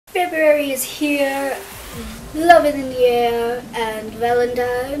February is here, love is in the air, and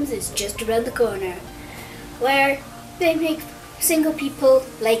Valentine's is just around the corner, where they make single people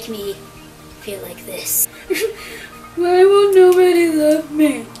like me feel like this. Why won't nobody love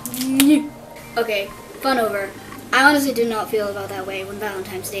me? Okay, fun over. I honestly do not feel about that way when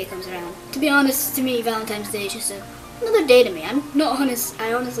Valentine's Day comes around. To be honest, to me, Valentine's Day is just another day to me.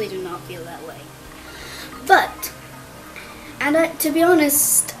 I honestly do not feel that way. But, to be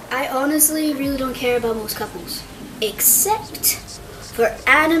honest, I honestly really don't care about most couples. Except for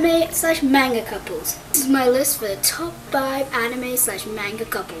anime/manga couples. This is my list for the top 5 anime/manga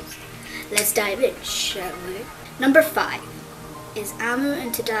couples. Let's dive in, shall we? Number 5 is Amu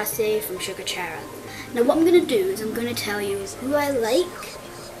and Tadase from Shugachara. Now what I'm going to do is I'm going to tell you who I like.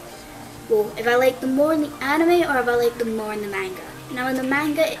 Well, if I like them more in the anime or if I like them more in the manga. Now in the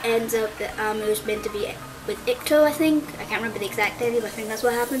manga it ends up that Amu is meant to be with Ito, I think. I can't remember the exact ending, but I think that's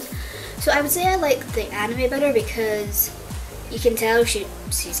what happens. So I would say I like the anime better because you can tell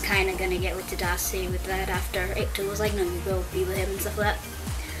she's kind of going to get with Tadase with that after Ito was like, no, you go be with him and stuff like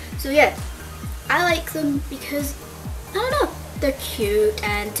that. So yeah, I like them because, I don't know, they're cute,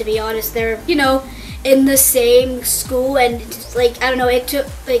 and to be honest, they're, you know, in the same school, and it's like, I don't know,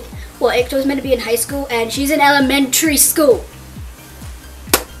 Ito's meant to be in high school, and she's in elementary school.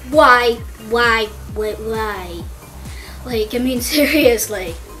 Why? Like, I mean,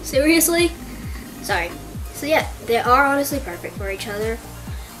 seriously? Sorry. So yeah, they are honestly perfect for each other.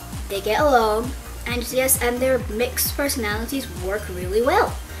 They get along, and yes, and their mixed personalities work really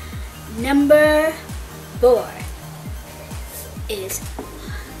well. Number 4 is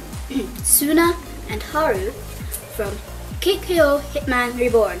Suna and Haru from Kikyo Hitman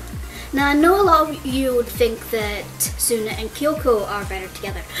Reborn. Now I know a lot of you would think that Suna and Kyoko are better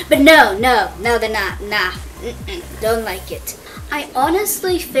together, but no, they're not. Nah, don't like it. I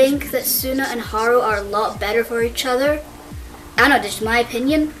honestly think that Suna and Haru are a lot better for each other. I don't know, that's just my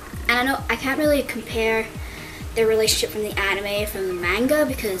opinion, and I know I can't really compare their relationship from the anime from the manga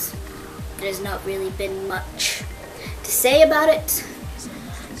because there's not really been much to say about it,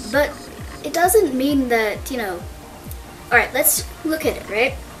 but it doesn't mean that, you know. Alright, let's look at it,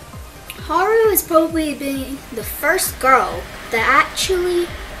 right? Haru is probably being the first girl that actually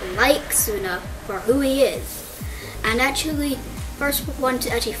likes Suna for who he is, and actually first one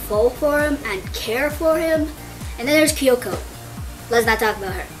to actually fall for him and care for him. And then there's Kyoko. Let's not talk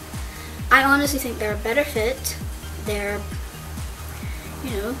about her. I honestly think they're a better fit. They're,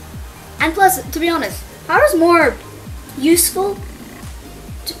 you know, and plus, to be honest, Haru's more useful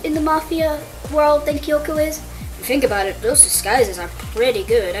in the mafia world than Kyoko is. If you think about it, those disguises are pretty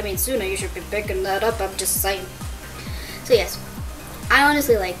good. I mean, Suna, you should be picking that up, I'm just saying. So yes, I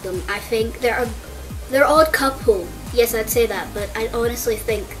honestly like them. I think they're odd couple. Yes, I'd say that, but I honestly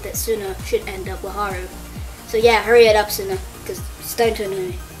think that Suna should end up with Haru. So yeah, hurry it up, Suna, because it's starting to annoy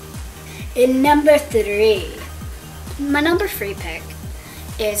me. In number 3, my number 3 pick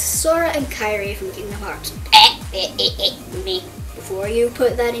is Sora and Kairi from Kingdom Hearts. Me. Before you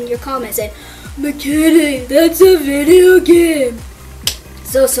put that in your comments and, I'm kidding, that's a video game.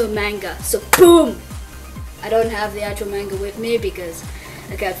 It's also manga, so boom! I don't have the actual manga with me because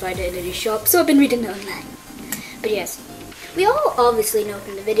I can't find it in any shop, so I've been reading it online. But yes, we all obviously know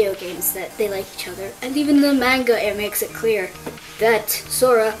from the video games that they like each other, and even in the manga it makes it clear that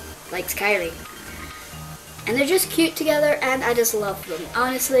Sora likes Kairi. And they're just cute together, and I just love them.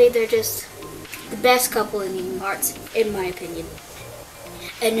 Honestly, they're just the best couple in Kingdom Hearts, in my opinion.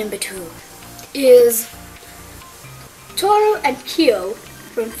 And number 2 is Toro and Kyo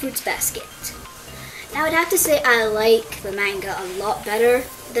from Fruits Basket. Now I'd have to say I like the manga a lot better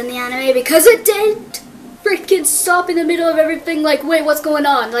than the anime because it didn't freaking stop in the middle of everything like, wait, what's going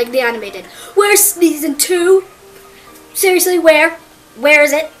on? Like the anime did. Where's season 2? Seriously, where? Where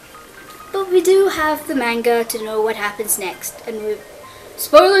is it? But we do have the manga to know what happens next. And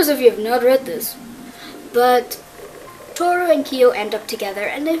spoilers if you have not read this. But Toro and Kyo end up together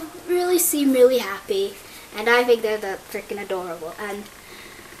and they really seem really happy. And I think they're freaking adorable. And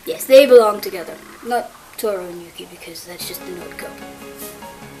yes, they belong together. Not Toro and Yuki because that's just the note code.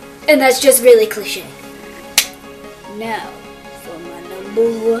 And that's just really cliche. Now, for my number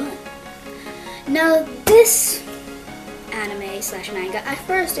 1. Now this anime/manga, I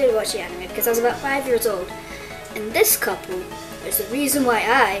first did watch the anime because I was about 5 years old, and this couple is the reason why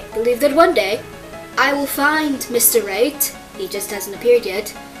I believe that one day I will find Mr. Right. He just hasn't appeared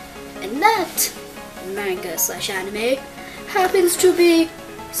yet, and that manga/anime happens to be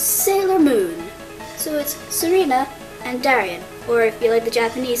Sailor Moon. So it's Serena and Darien, or if you like the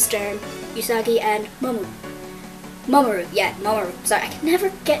Japanese term, Usagi and Momo. Mamoru. Yeah, Mamoru. Sorry, I can never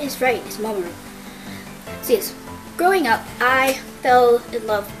get his right. It's Mamoru. So yes, growing up, I fell in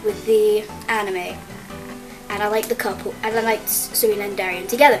love with the anime, and I liked the couple, and I liked Serena and Darian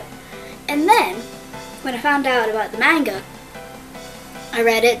together. And then, when I found out about the manga, I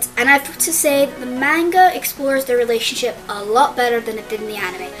read it, and I have to say that the manga explores their relationship a lot better than it did in the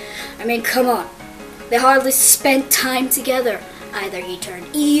anime. I mean, come on. They hardly spent time together. Either he turned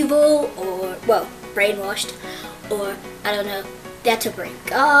evil, or, well, brainwashed, or, I don't know, they had to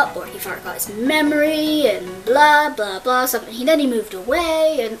break up, or he forgot his memory, and blah, blah, blah, something. Then he moved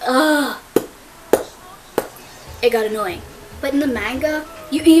away, and, it got annoying. But in the manga,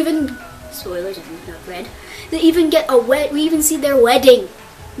 you even, spoilers if you've not read, they even get we even see their wedding.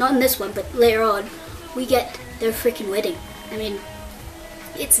 Not in this one, but later on, we get their freaking wedding. I mean,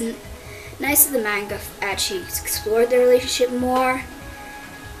 it's nice that the manga actually explored their relationship more.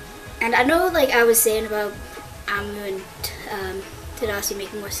 And I know, like I was saying about Amu and Tadasi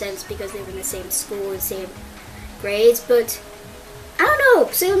making more sense because they were in the same school and same grades, but I don't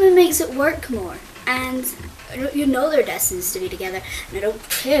know, Sailor Moon makes it work more. And you know they're destined to be together, and I don't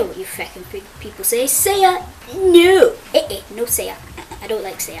care what you fucking people say. Seiya, no! No Seiya. I don't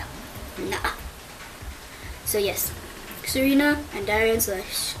like Seiya. Nah. So yes, Serena and Darian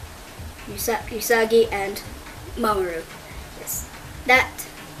 / Usagi and Mamoru. Yes. That,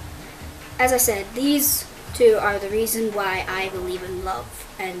 as I said, these two are the reason why I believe in love,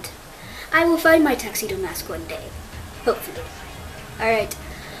 and I will find my tuxedo mask one day. Hopefully. Alright,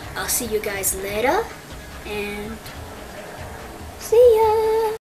 I'll see you guys later, and see ya!